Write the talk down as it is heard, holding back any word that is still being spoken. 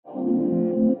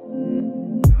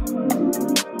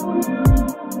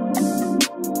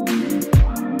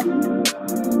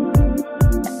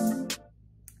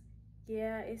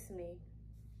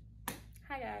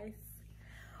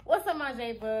my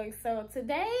J-Bug. So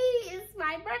today is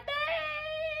my birthday.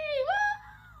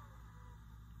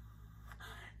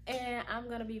 Woo! And I'm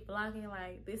gonna be vlogging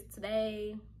like this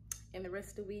today and the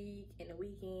rest of the week and the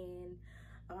weekend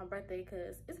on my birthday,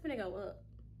 because it's gonna go up.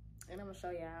 And I'm gonna show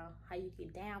y'all how you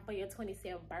get down for your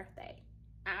 27th birthday.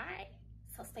 Alright?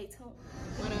 So stay tuned.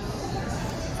 What up?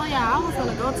 So yeah, I was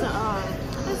gonna go to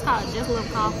it's called Just Love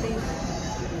Coffee.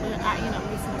 But I end up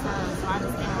missing time, so I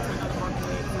just came on to another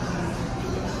market.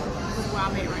 This is where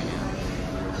I'm at right now.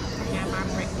 I got my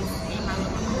breakfast and my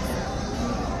little mimosa.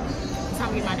 It's time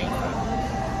to get my day started.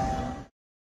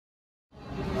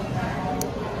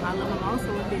 My little mimosa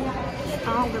will be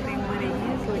stronger than what it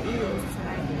usually is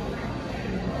today.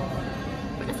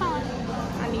 But it's alright. I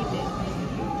need that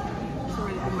to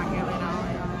really do my hair later on.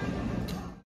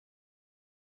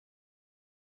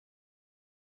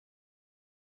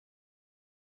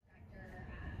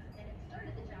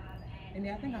 And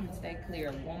then I think I'm gonna stay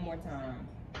clear one more time.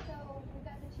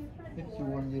 If you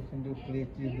want, you can do click,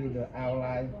 you do the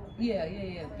outline. Yeah,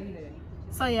 do that.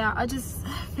 So yeah, I just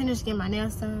finished getting my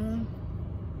nails done.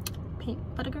 Pink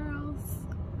for the girls.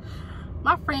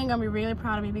 My friend gonna be really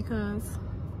proud of me because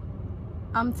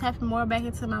I'm tapping more back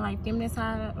into my like feminine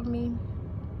side of me.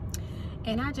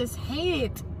 And I just hate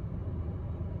it.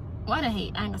 Well, I didn't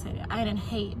hate, I ain't gonna say that. I didn't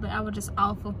hate, but I was just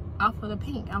off of the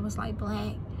pink. I was like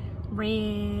black,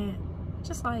 red,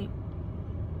 just like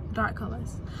dark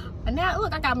colors. But now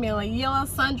look, I got me a yellow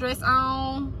sundress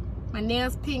on, my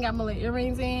nails pink, got my little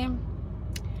earrings in.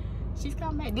 She's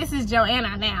coming back. This is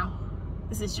Joanna now.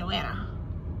 This is Joanna.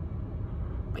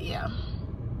 But yeah,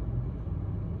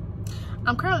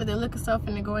 I'm currently at the liquor store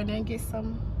finna go in there and get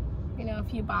some, you know, a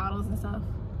few bottles and stuff.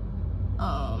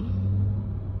 I'm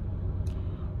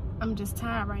just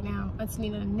tired right now. I just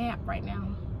need a nap right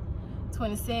now.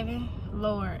 27,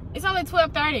 Lord, it's only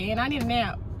 12:30 and I need a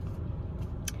nap.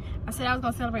 I said I was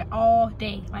gonna celebrate all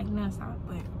day, like nonstop,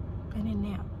 but I need a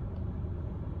nap.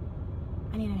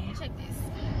 I need a nap. Check this.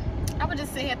 I would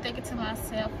just sit here thinking to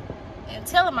myself and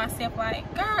telling myself, like,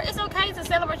 girl, it's okay to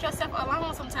celebrate yourself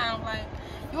alone sometimes. Like,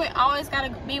 you ain't always gotta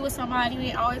be with somebody. You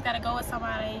ain't always gotta go with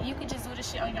somebody. You can just do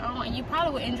this shit on your own and you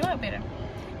probably would enjoy it better.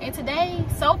 And today,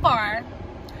 so far,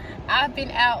 I've been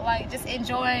out like just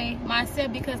enjoying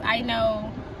myself because I know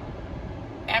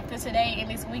after today and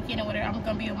this weekend or whatever, I'm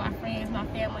gonna be with my friends, my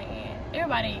family, and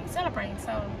everybody celebrating.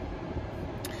 So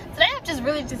today I'm just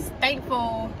really just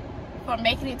thankful for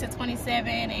making it to 27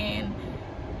 and,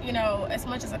 you know, as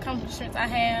much as accomplishments I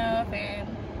have and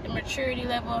the maturity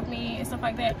level of me and stuff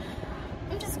like that.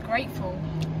 I'm just grateful.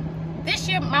 This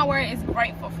year my word is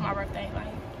grateful for my birthday.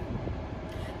 Like,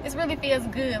 this really feels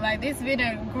good. Like, this has been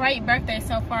a great birthday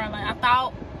so far. Like, I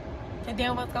thought the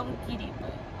devil was gonna get it,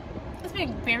 but it's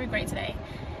been very great today.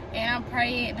 And I'm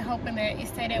praying and hoping that it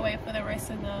stay that way for the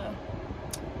rest of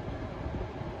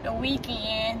the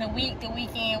weekend, the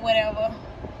weekend, whatever.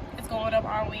 It's going up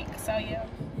all week, so yeah.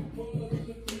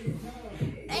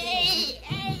 Hey.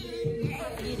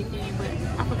 Yet again, but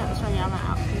I forgot to show y'all my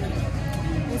outfit.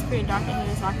 It's pretty dark in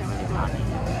here, so I can't really go out in here.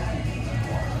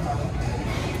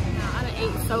 I done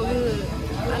ate so good. I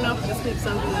know I'm gonna sleep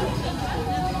so good.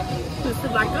 Just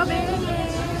sleep like, oh baby.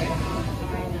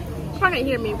 You probably can't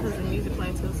hear me because the music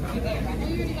playing too. So.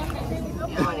 Good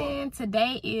morning.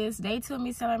 Today is day 2 of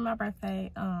me celebrating my birthday.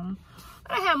 I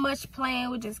don't have much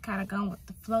planned. We're just kind of going with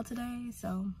the flow today.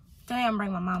 So today I'm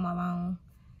bringing my mama along,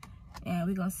 and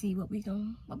we're gonna see what we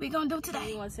gonna do today.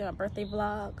 You want to see my birthday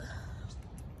vlog?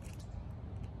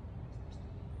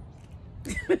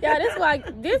 Yeah,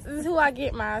 this is who I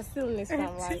get my silliness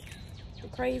from. Like, the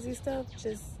crazy stuff,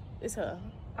 just, it's her.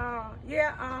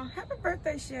 Happy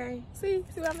birthday, Shay. See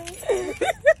what I mean?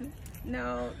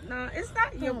 No, it's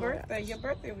not your birthday. Your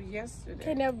birthday was yesterday.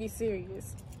 Can't never be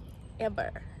serious,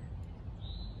 ever.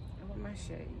 I want my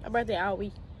shade. My birthday all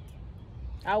week,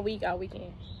 all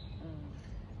weekend.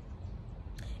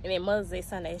 And then Mother's Day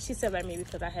Sunday, she celebrated me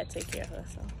because I had to take care of her.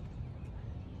 So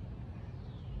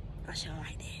I should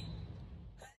like that.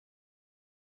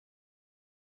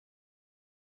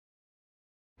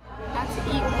 Got to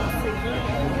eat once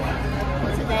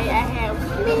again. Today I have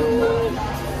meat.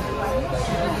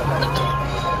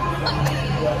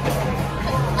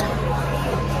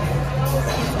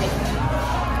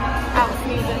 I was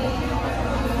sneezing.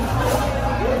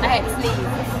 I had to sneeze.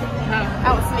 I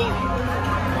was sneezing.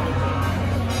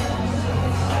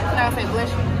 Now I say bless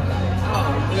you.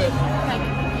 Oh, good. Thank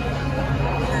you.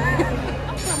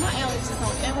 My allergies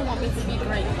don't ever want me to be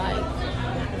great. Like,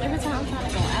 every time I'm trying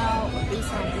to go out or do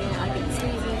something, I get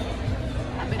sneezing.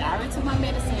 I already took my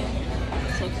medicine,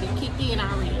 so it's been kicked in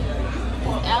already.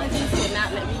 Allergies will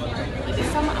not let me do it. But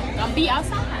this summer, I'm gonna be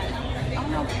outside. I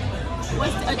don't know.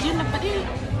 What's the agenda for this?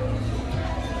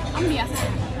 I'm gonna be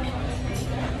outside.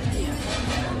 Yeah.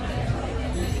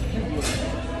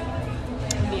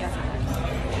 I'm gonna be outside.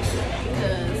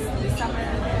 Because this summer is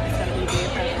gonna be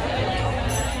very perfect.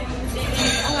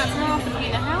 I'm gonna turn off to be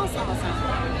in the house all the time.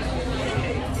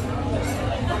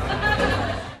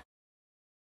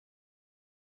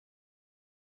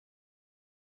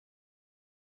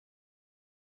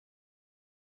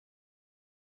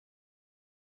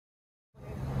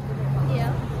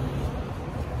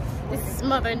 This is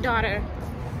mother and daughter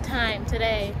time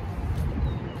today.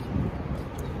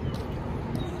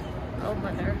 Oh,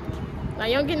 mother. Now,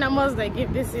 you don't get no Mother's Day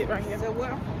gift. This is it right here. So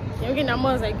what? You don't get no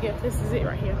Mother's Day gift. This is it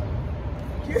right here.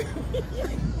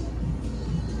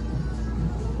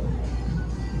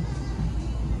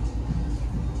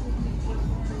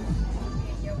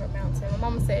 Yogurt Mountain. My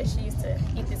mama said she used to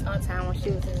eat this all the time when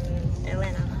she was in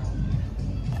Atlanta.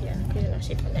 Yeah, you know,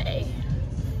 she from the A.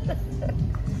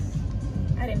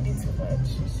 I didn't do too much.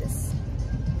 It's just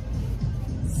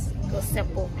real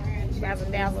simple. Razzle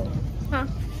dazzle. Huh?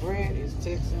 Brad is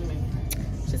texting me.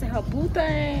 She said her boo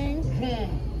thing.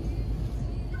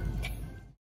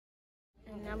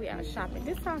 And now we out shopping.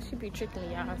 This time she be tricking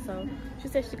me, y'all. So she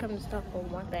said she come to stuff for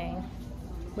one thing.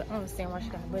 But I don't understand why she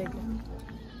got a buggy.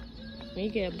 When you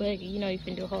get a buggy, you know you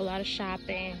can do a whole lot of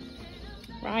shopping.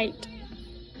 Right?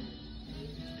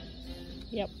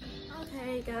 Yep.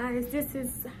 Okay, guys. This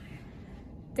is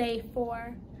day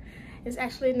 4. It's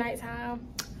actually nighttime.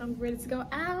 I'm ready to go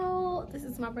out. This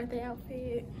is my birthday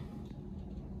outfit.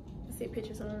 I'll see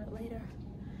pictures of it later.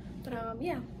 But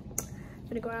yeah, I'm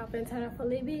gonna go out and turn up for a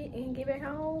little bit and get back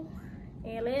home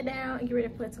and lay it down and get ready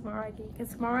for tomorrow again.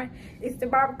 Because tomorrow is the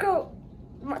barbecue.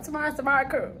 Tomorrow's the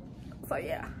barbecue. So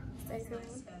yeah, stay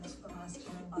tuned.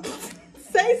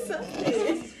 Say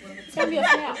something. Send me a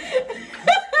snap.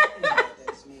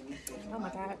 Oh my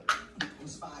God.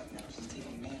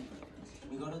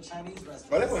 We go to Chinese restaurant.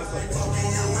 Vale con eso.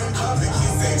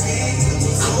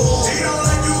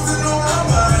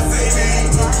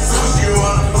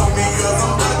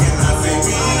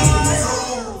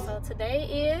 So today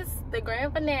is the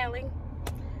grand finale.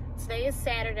 Today is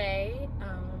Saturday.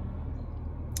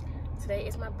 Today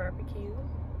is my barbecue.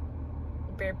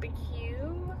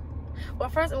 Well,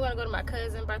 first I'm gonna go to my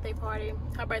cousin's birthday party.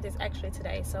 Her birthday's actually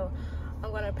today, so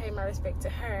I'm gonna pay my respect to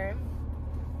her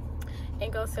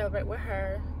and go celebrate with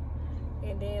her.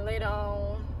 And then later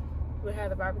on, we'll have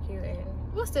the barbecue and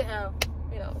we'll still have,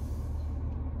 you know,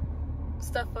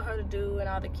 stuff for her to do and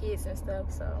all the kids and stuff.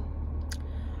 So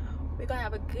we're gonna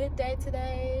have a good day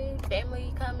today.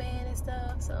 Family come in and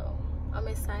stuff. So I'm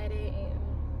excited and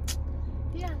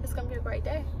yeah, it's gonna be a great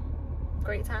day.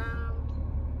 Great time,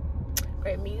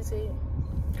 great music,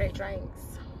 great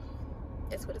drinks.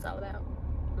 That's what it's all about.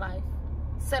 Life.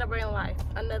 Celebrating life.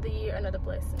 Another year, another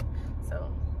blessing.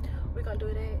 So we're gonna do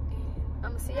that and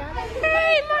I'm gonna see y'all later.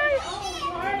 Hey, Mike!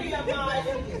 Party about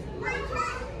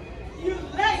you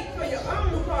late for your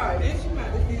own party. She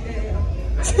might be down.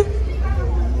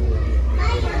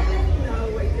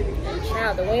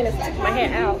 Child, the wind is taking my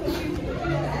hair out.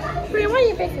 Friend, why are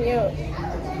you picking me up?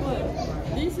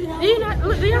 Do you see how?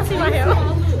 Do y'all see my hair?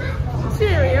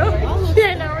 Cereal.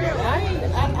 Yeah, not real.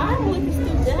 I'm looking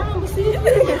still down, but see.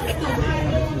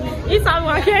 You saw me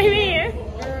when I came in.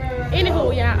 Anywho,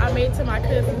 yeah, I made it to my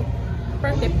cousin's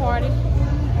birthday party.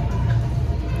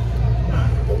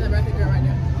 The birthday girl right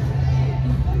there.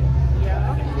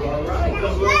 Yeah.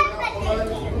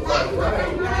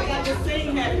 I got to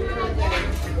sing happy birthday.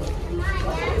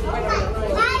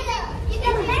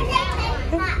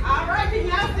 All right, can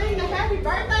y'all sing the happy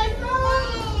birthday song?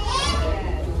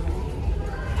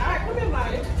 All right, come here,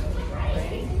 Maya.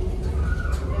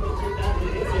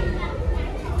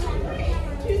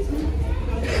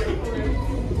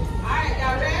 Alright,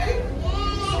 y'all ready?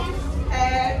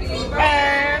 Happy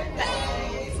birthday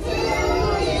to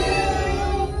you.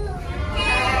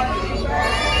 Happy birthday to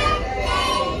you. Happy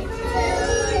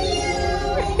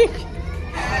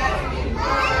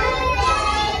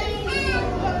birthday to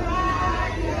Mariah.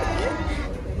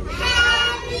 Happy birthday to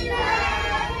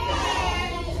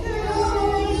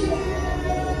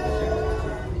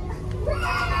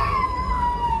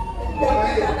you. Blow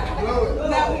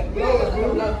it.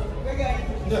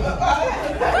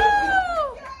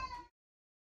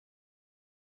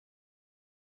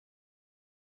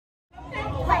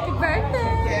 Happy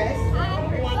birthday. Yes.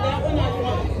 You want that one or you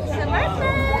want It's your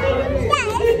birthday.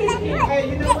 Hey,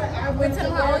 you know what? I went to Tell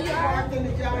them how old you are. park in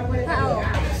the driveway. How old?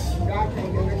 Y'all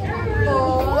can't get it.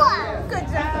 4. Good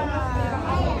job.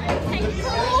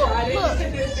 Look.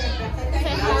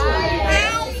 Say hi.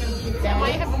 Tell me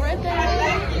happy birthday.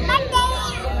 Happy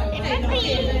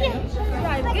birthday.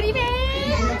 Good evening.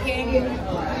 A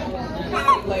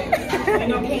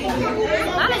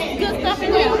lot of good stuff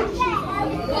in there.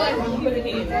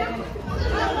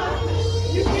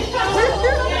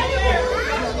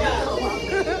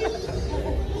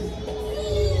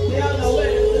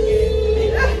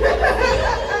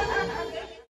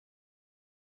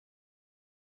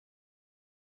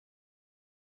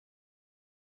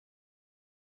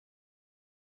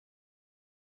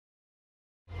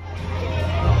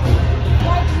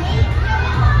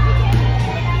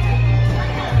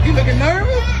 You looking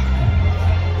nervous?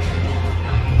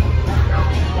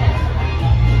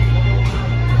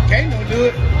 Can't no do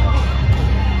it.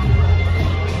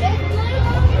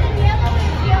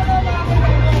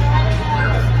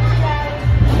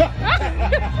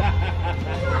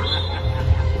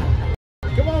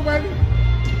 Come on, baby.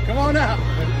 Come on out.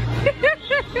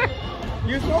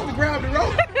 You're supposed to grab the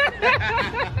rope.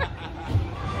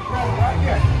 Right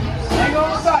here. Hang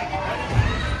on tight.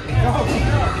 Go.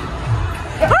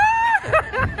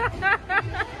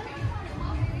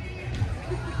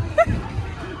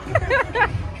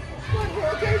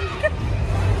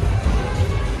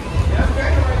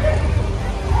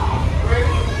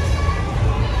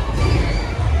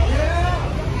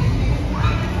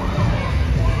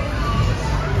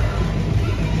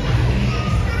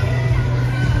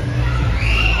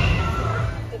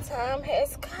 The time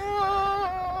has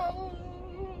come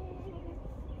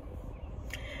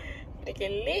to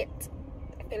get lit.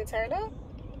 I'm gonna turn up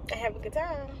and have a good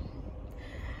time.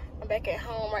 I'm back at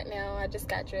home right now. I just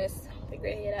got dressed. We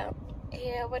gonna head out.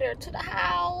 Yeah, over there to the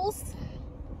house.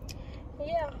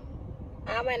 Yeah.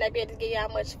 I might not be able to give y'all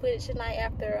much footage tonight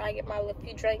after I get my little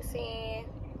few drinks in.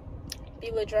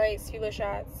 Few little drinks, few little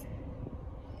shots.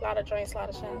 A lot of drinks, a lot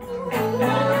of shots.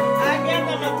 I guess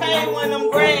I'm gonna pay one of them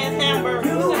grand hamburgers.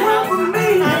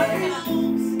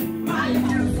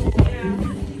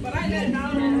 But I let it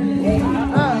down.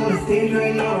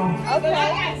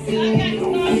 Okay.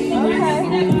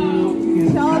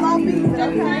 Show them on me.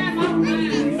 Okay.